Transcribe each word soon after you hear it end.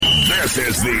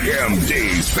This is the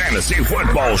MD's Fantasy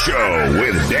Football Show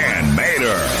with Dan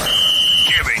Mater,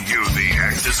 giving you the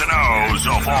X's and O's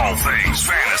of all things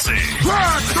fantasy.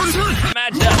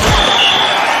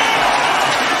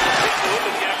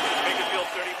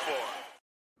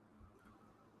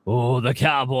 Oh, the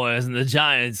Cowboys and the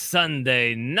Giants,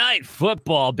 Sunday night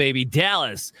football, baby.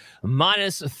 Dallas,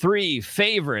 -3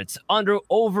 favorites,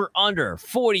 over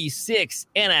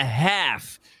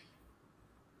 46.5.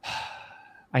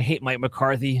 I hate Mike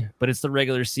McCarthy, but it's the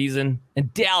regular season,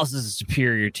 and Dallas is a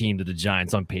superior team to the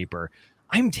Giants on paper.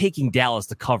 I'm taking Dallas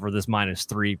to cover this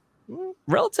 -3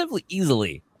 relatively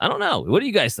easily. I don't know. What do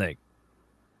you guys think?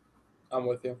 I'm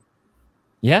with you.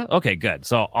 Yeah? Okay, good.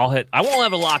 So I won't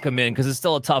ever lock them in because it's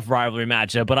still a tough rivalry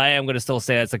matchup, but I am going to still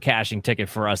say that's a cashing ticket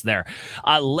for us there.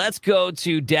 Let's go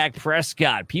to Dak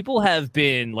Prescott. People have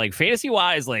been, like,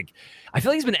 fantasy-wise, like, I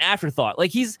feel like he's been an afterthought. Like,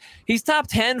 he's top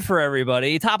 10 for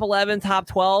everybody, top 11, top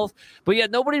 12, but yet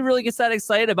nobody really gets that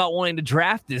excited about wanting to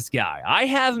draft this guy. I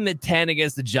have him at 10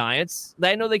 against the Giants.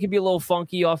 I know they can be a little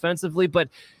funky offensively, but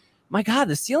my God,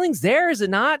 the ceiling's there, is it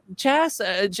not, Chase?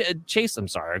 I'm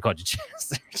sorry, I called you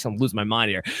Chase. I'm losing my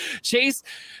mind here. Chase,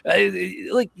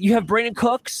 like, you have Brandon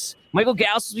Cooks, Michael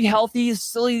Gallup will be healthy,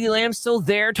 Silly Lamb's still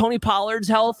there, Tony Pollard's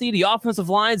healthy, the offensive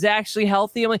line's actually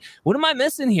healthy. I'm like, what am I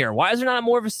missing here? Why is there not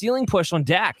more of a ceiling push on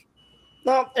Dak?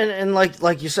 No, and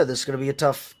like you said, this is going to be a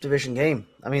tough division game.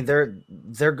 I mean, they're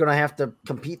going to have to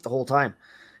compete the whole time,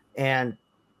 and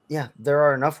yeah, there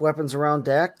are enough weapons around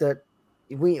Dak that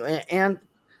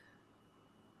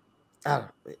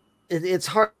it's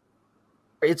hard.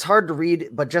 It's hard to read,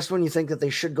 but just when you think that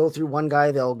they should go through one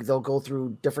guy, they'll go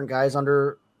through different guys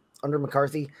under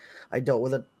McCarthy. I dealt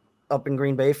with it up in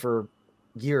Green Bay for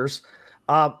years.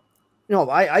 I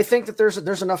think that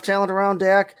there's enough talent around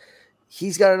Dak.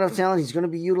 He's got enough talent. He's going to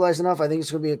be utilized enough. I think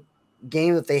it's going to be a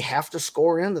game that they have to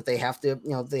score in, that they have to,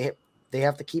 they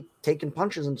have to keep taking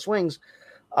punches and swings.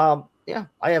 I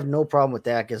have no problem with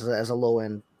Dak as a low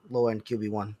end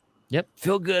QB1. Yep,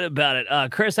 feel good about it.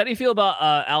 Chris, how do you feel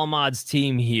about Almad's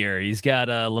team here? He's got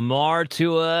Lamar,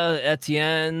 Tua,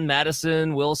 Etienne,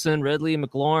 Madison, Wilson, Ridley,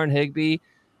 McLaurin, Higbee.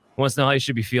 Wants to know how you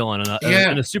should be feeling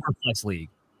in a super flex league.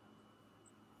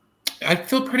 I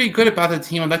feel pretty good about the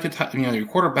team. I'd like to, your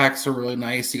quarterbacks are really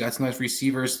nice. You got some nice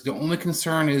receivers. The only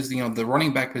concern is, the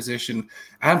running back position.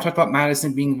 Adam talked about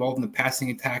Madison being involved in the passing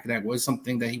attack. That was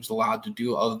something that he was allowed to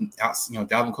do.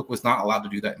 Dalvin Cook was not allowed to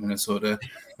do that in Minnesota.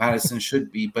 Madison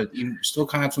should be, but you still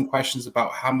kind of have some questions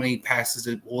about how many passes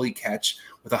will he catch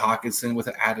with a Hawkinson, with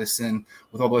an Addison,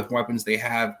 with all the weapons they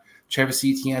have. Travis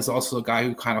Etienne is also a guy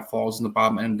who kind of falls in the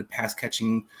bottom end of the pass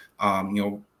catching,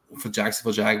 for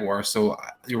Jacksonville Jaguars. So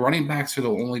your running backs are the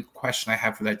only question I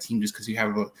have for that team, just because you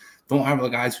don't have the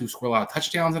guys who score a lot of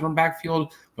touchdowns in our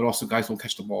backfield, but also guys who don't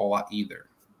catch the ball a lot either.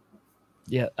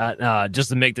 Yeah, just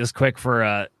to make this quick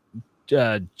for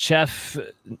Chef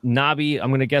Nabi, I'm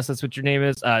going to guess that's what your name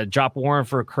is. Drop Warren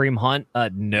for Kareem Hunt.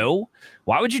 No.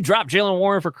 Why would you drop Jalen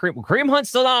Warren for Kareem? Well, Kareem Hunt's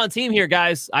still not on the team here,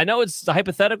 guys. I know it's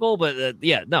hypothetical, but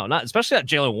not especially that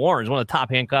Jalen Warren is one of the top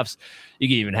handcuffs you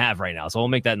can even have right now. So we'll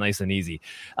make that nice and easy.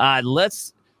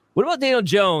 What about Daniel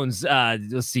Jones?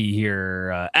 Let's see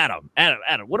here. Adam,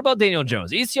 what about Daniel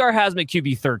Jones? ECR has him at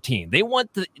QB 13. They want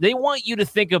you to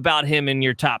think about him in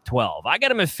your top 12. I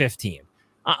got him at 15.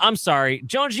 I'm sorry,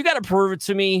 Jones, you got to prove it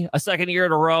to me a second year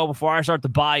in a row before I start to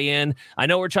buy in. I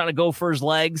know we're trying to go for his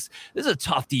legs. This is a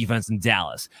tough defense in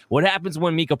Dallas. What happens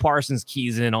when Micah Parsons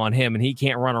keys in on him and he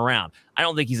can't run around? I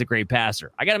don't think he's a great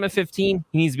passer. I got him at 15.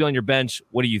 He needs to be on your bench.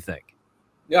 What do you think?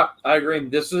 Yeah, I agree.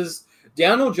 This is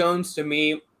Daniel Jones to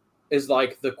me is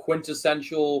like the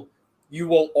quintessential you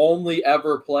will only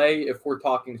ever play if we're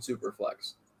talking super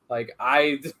flex. Like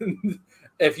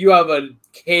if you have a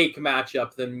cake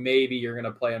matchup, then maybe you're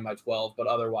going to play in my 12, but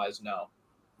otherwise, no.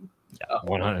 Yeah,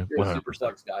 100%. You're a super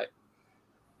flex guy.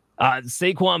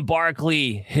 Saquon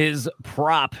Barkley, his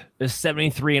prop is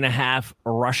 73.5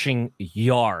 rushing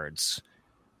yards.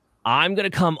 I'm going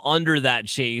to come under that,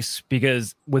 Chase,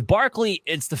 because with Barkley,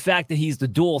 it's the fact that he's the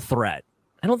dual threat.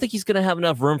 I don't think he's going to have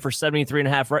enough room for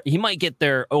 73.5. He might get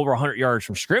there over 100 yards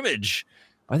from scrimmage.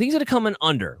 I think he's going to come in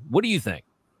under. What do you think?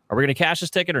 Are we going to cash this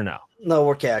ticket or no? No,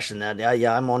 we're cashing that.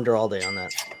 Yeah, I'm under all day on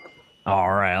that.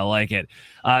 All right, I like it.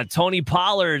 Tony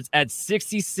Pollard's at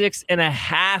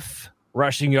 66.5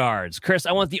 rushing yards. Chris,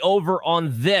 I want the over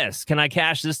on this. Can I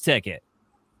cash this ticket?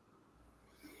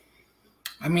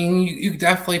 I mean, you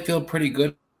definitely feel pretty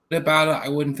good about it. I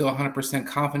wouldn't feel 100%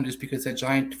 confident just because that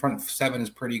giant front seven is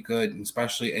pretty good,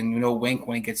 especially, and Wink,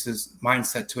 when he gets his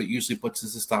mindset to it, usually puts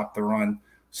us to stop the run.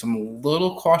 So I'm a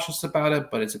little cautious about it,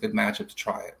 but it's a good matchup to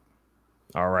try it.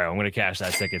 All right, I'm going to cash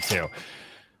that ticket too.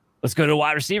 Let's go to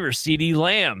wide receiver, CeeDee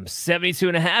Lamb,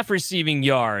 72.5 receiving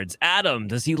yards. Adam,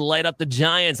 does he light up the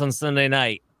Giants on Sunday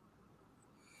night?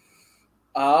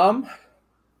 I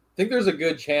think there's a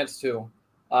good chance to.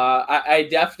 I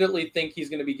definitely think he's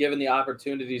going to be given the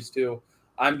opportunities to.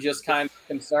 I'm just kind of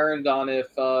concerned on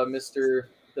if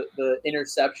the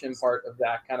interception part of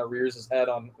that kind of rears his head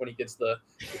on when he gets the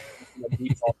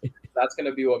deep ball. That's going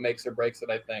to be what makes or breaks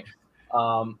it, I think.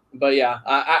 But yeah,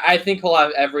 I think he'll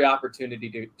have every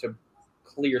opportunity to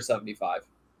clear 75.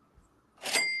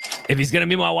 If he's going to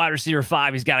be my wide receiver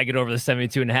 5, he's got to get over the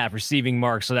 72.5 receiving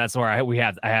mark. So that's where I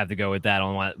have to go with that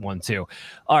on one too.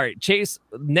 All right, Chase,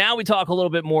 now we talk a little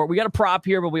bit more. We got a prop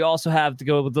here, but we also have to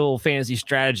go with a little fantasy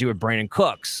strategy with Brandon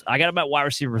Cooks. I got him at wide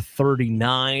receiver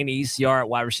 39, ECR at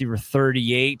wide receiver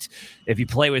 38. If you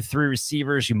play with 3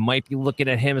 receivers, you might be looking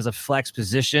at him as a flex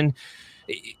position.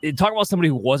 Talk about somebody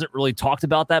who wasn't really talked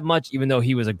about that much, even though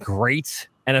he was a great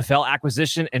NFL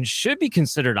acquisition and should be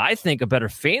considered, I think, a better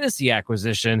fantasy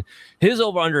acquisition. His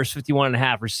over-under is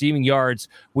 51.5 receiving yards.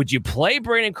 Would you play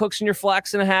Brandon Cooks in your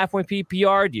flex in a half-point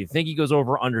PPR? Do you think he goes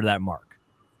over or under that mark?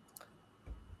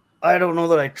 I don't know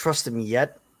that I trust him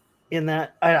yet in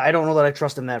that. I don't know that I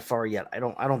trust him that far yet. I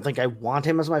don't think I want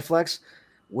him as my flex.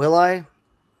 Will I?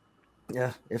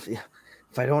 Yeah, if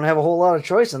I don't have a whole lot of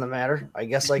choice in the matter, I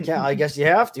guess I can. I guess you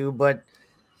have to, but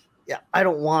yeah, I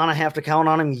don't want to have to count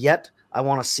on him yet. I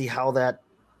want to see how that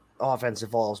offense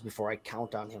evolves before I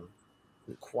count on him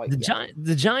quite yet.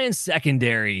 The Giants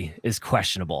secondary is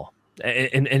questionable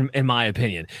in my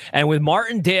opinion. And with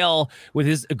Martindale, with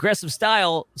his aggressive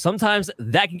style, sometimes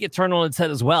that can get turned on its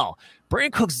head as well.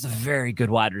 Brandon Cooks is a very good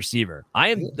wide receiver. I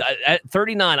am at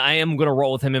 39. I am going to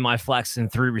roll with him in my flex in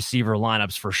 3 receiver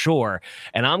lineups for sure.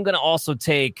 And I'm going to also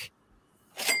take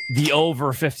the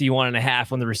over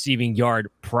 51.5 on the receiving yard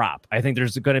prop. I think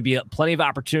there's going to be plenty of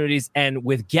opportunities. And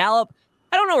with Gallup,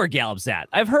 I don't know where Gallup's at.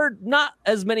 I've heard not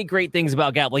as many great things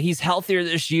about Gallup. Like, he's healthier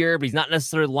this year, but he's not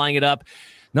necessarily lining it up.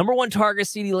 Number 1 target,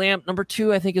 CeeDee Lamb. Number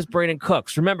 2, I think, is Brandon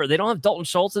Cooks. Remember, they don't have Dalton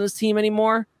Schultz in this team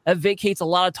anymore. That vacates a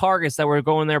lot of targets that were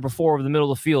going there before over the middle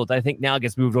of the field. I think now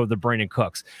gets moved over to Brandon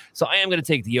Cooks. So I am going to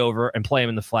take the over and play him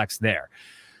in the flex there.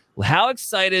 How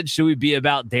excited should we be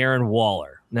about Darren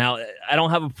Waller? Now, I don't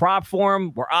have a prop for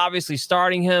him. We're obviously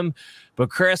starting him. But,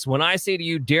 Chris, when I say to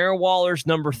you, Darren Waller's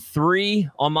number 3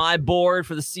 on my board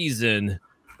for the season,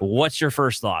 what's your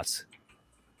first thoughts?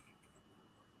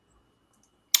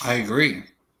 I agree.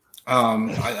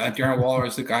 Darren Waller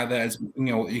is the guy that is,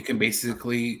 you can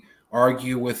basically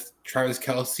argue with Travis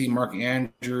Kelce, Mark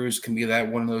Andrews can be that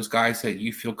one of those guys that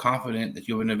you feel confident that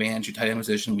you have an advantage at tight end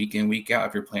position week in, week out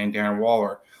if you're playing Darren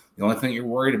Waller. The only thing you're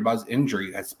worried about is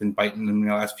injury. That's been biting him in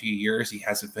the last few years. He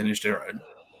hasn't finished a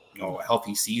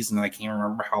healthy season. I can't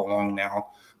remember how long now.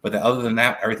 But other than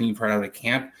that, everything you've heard out of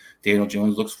camp, Daniel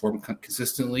Jones looks for him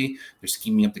consistently. They're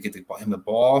scheming up to get him the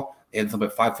ball. They have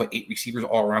about 5'8" receivers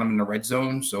all around him in the red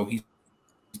zone. So he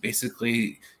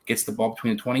basically gets the ball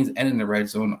between the 20s and in the red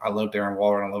zone. I love Darren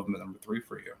Waller, and I love him at number 3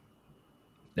 for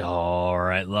you. All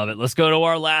right, love it. Let's go to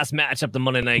our last matchup, the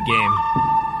Monday night game.